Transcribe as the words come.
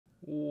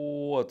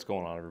What's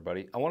going on,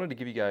 everybody? I wanted to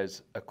give you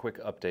guys a quick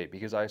update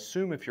because I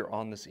assume if you're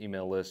on this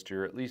email list,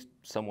 you're at least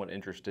somewhat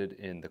interested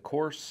in the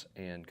course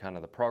and kind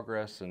of the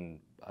progress, and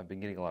I've been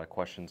getting a lot of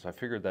questions, so I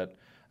figured that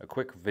a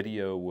quick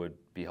video would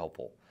be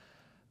helpful.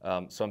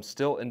 So I'm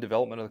still in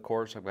development of the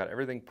course. I've got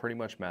everything pretty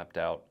much mapped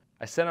out.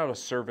 I sent out a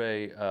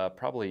survey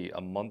probably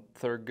a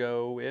month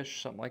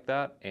ago-ish, something like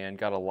that, and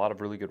got a lot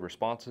of really good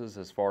responses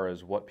as far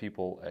as what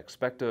people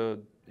expect to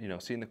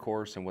see in the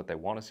course and what they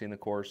want to see in the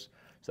course.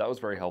 So that was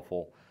very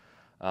helpful.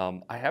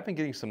 I have been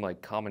getting some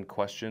common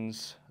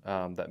questions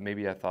that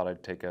maybe I thought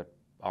I'd take an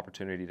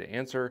opportunity to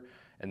answer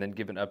and then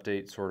give an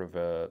update, sort of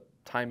a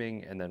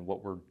timing, and then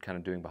what we're kind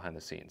of doing behind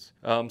the scenes.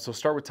 So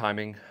start with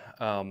timing.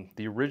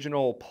 The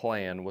original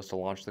plan was to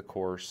launch the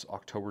course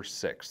October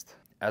 6th.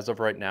 As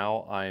of right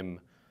now, I'm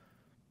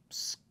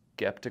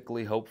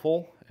skeptically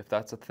hopeful, if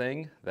that's a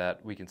thing, that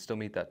we can still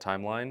meet that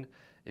timeline.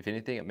 If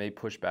anything, it may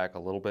push back a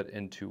little bit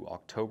into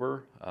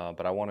October,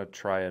 but I want to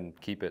try and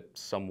keep it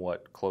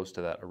somewhat close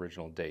to that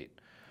original date.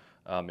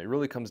 It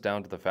really comes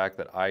down to the fact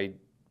that I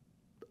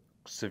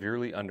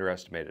severely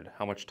underestimated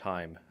how much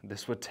time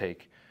this would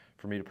take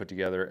for me to put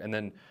together. And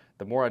then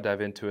the more I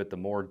dive into it, the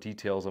more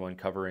details I'm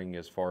uncovering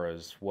as far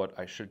as what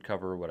I should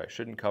cover, what I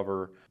shouldn't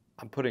cover.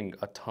 I'm putting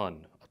a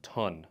ton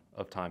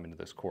of time into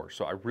this course.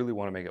 So I really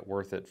want to make it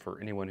worth it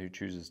for anyone who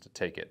chooses to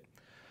take it.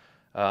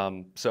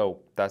 So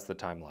that's the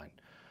timeline.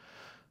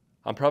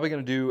 I'm probably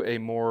going to do a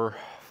more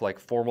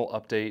formal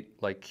update,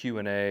 like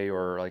Q&A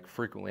or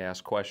frequently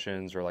asked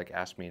questions or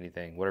ask me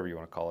anything, whatever you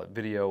want to call it,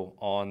 video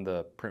on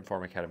the Print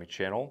Farm Academy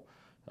channel.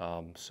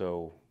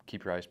 So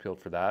keep your eyes peeled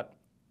for that.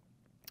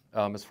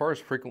 As far as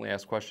frequently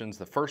asked questions,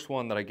 the first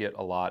one that I get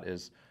a lot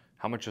is,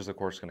 how much is the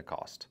course going to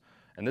cost?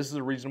 And this is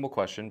a reasonable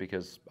question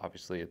because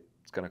obviously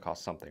it's going to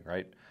cost something,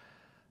 right?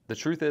 The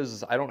truth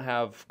is I don't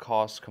have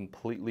costs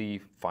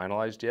completely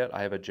finalized yet.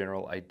 I have a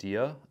general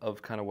idea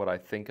of kind of what I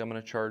think I'm going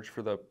to charge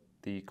for the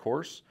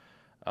course.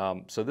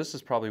 So this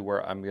is probably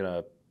where I'm going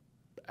to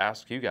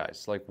ask you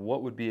guys,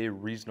 what would be a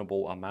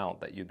reasonable amount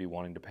that you'd be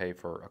wanting to pay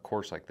for a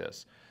course like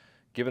this,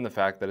 given the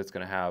fact that it's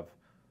going to have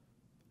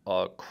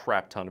a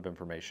crap ton of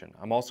information.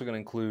 I'm also going to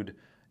include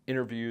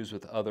interviews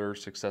with other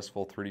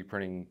successful 3D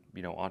printing,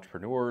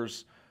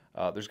 entrepreneurs.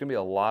 There's going to be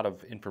a lot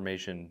of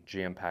information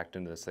jam-packed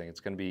into this thing.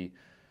 It's going to be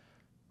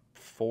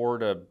 4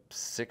 to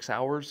 6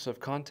 hours of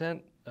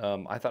content.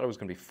 I thought it was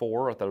going to be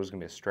 4. I thought it was going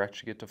to be a stretch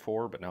to get to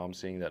 4, but now I'm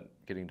seeing that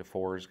getting to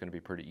 4 is going to be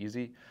pretty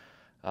easy.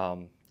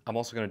 I'm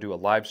also going to do a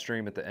live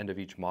stream at the end of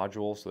each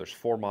module. So there's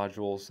 4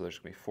 modules, so there's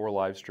going to be 4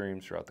 live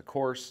streams throughout the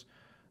course.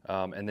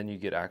 And then you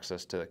get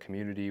access to the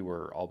community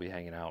where I'll be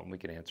hanging out and we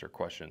can answer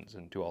questions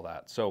and do all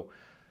that. So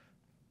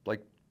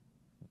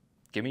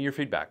give me your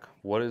feedback.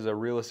 What is a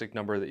realistic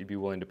number that you'd be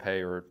willing to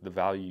pay, or the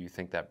value you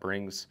think that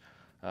brings?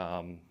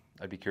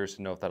 I'd be curious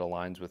to know if that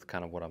aligns with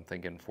kind of what I'm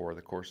thinking for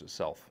the course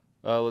itself.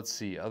 Let's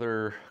see,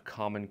 other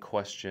common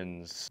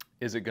questions.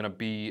 Is it going to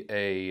be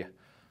a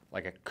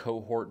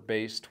cohort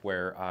based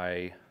where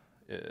I,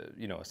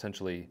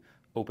 essentially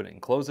open it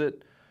and close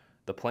it?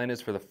 The plan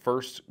is for the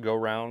first go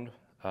round.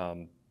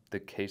 The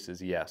case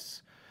is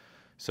yes.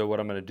 So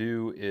what I'm going to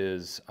do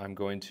is I'm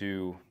going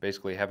to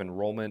basically have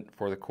enrollment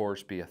for the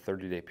course be a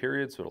 30-day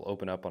period. So it'll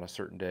open up on a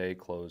certain day,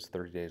 close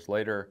 30 days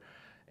later.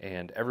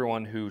 And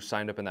everyone who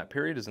signed up in that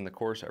period is in the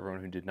course. Everyone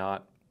who did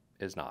not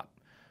is not.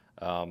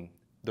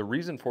 The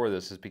reason for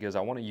this is because I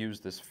want to use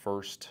this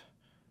first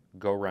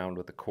go round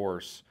with the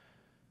course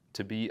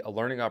to be a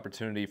learning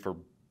opportunity for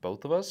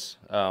both of us.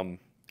 And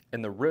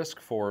the risk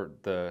for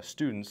the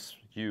students,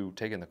 you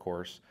taking the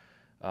course,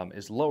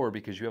 is lower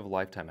because you have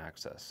lifetime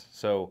access.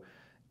 So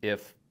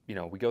if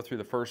we go through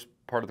the first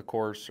part of the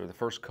course or the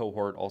first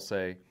cohort, I'll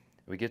say,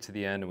 we get to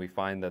the end and we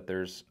find that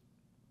there's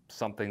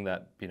something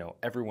that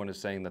everyone is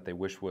saying that they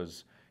wish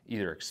was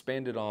either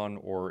expanded on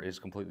or is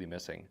completely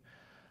missing,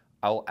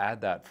 I'll add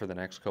that for the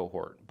next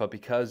cohort. But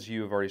because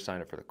you have already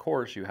signed up for the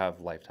course, you have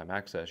lifetime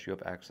access, you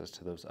have access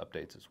to those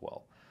updates as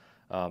well.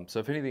 So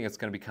if anything, it's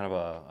going to be kind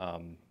of a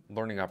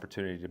learning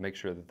opportunity to make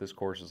sure that this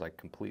course is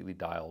completely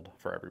dialed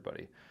for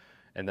everybody.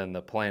 And then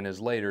the plan is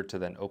later to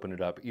then open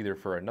it up either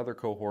for another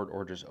cohort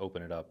or just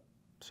open it up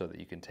so that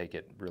you can take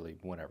it really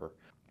whenever.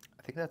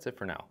 I think that's it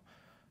for now.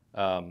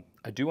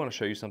 I do want to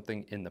show you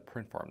something in the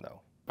print farm though.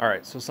 All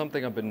right, so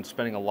something I've been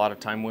spending a lot of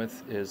time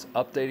with is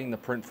updating the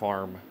print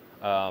farm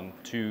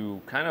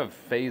to kind of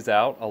phase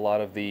out a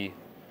lot of the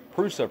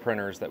Prusa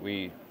printers that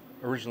we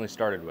originally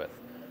started with.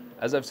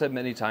 As I've said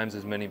many times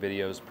in many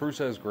videos,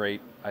 Prusa is great.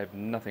 I have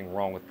nothing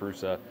wrong with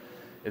Prusa.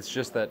 It's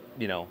just that,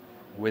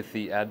 with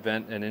the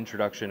advent and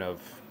introduction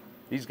of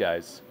these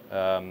guys,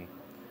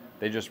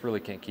 they just really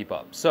can't keep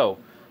up. So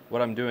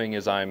what I'm doing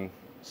is I'm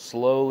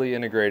slowly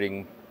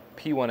integrating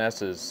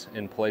P1Ss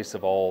in place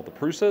of all the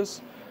Prusas.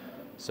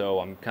 So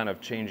I'm kind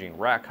of changing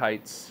rack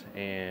heights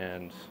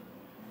and,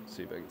 let's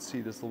see if I can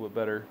see this a little bit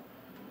better,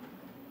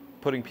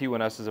 putting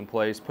P1Ss in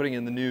place, putting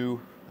in the new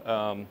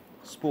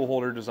spool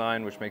holder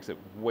design, which makes it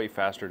way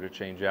faster to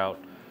change out.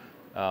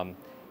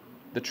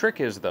 The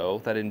trick is, though,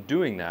 that in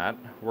doing that,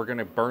 we're going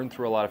to burn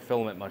through a lot of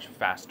filament much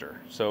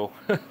faster. So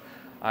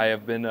I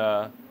have been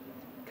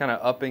kind of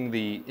upping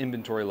the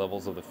inventory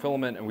levels of the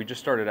filament, and we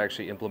just started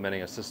actually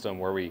implementing a system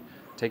where we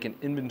take an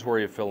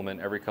inventory of filament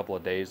every couple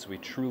of days so we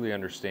truly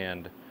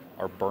understand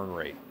our burn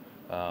rate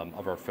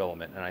of our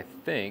filament. And I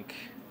think,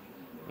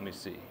 let me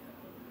see,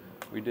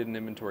 we did an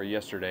inventory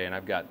yesterday and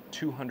I've got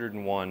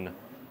 201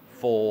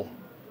 full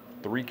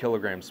 3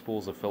 kilogram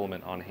spools of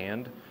filament on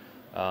hand.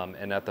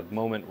 And at the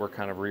moment we're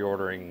kind of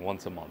reordering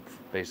once a month,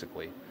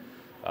 basically.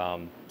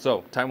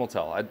 So time will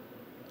tell. I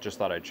just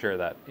thought I'd share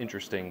that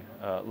interesting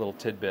little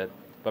tidbit.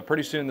 But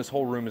pretty soon this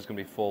whole room is going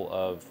to be full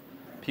of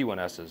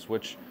P1Ss,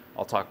 which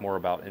I'll talk more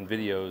about in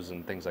videos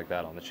and things like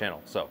that on the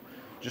channel. So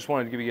just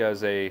wanted to give you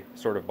guys a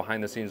sort of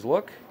behind the scenes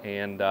look,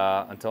 and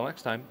until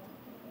next time,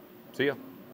 see ya.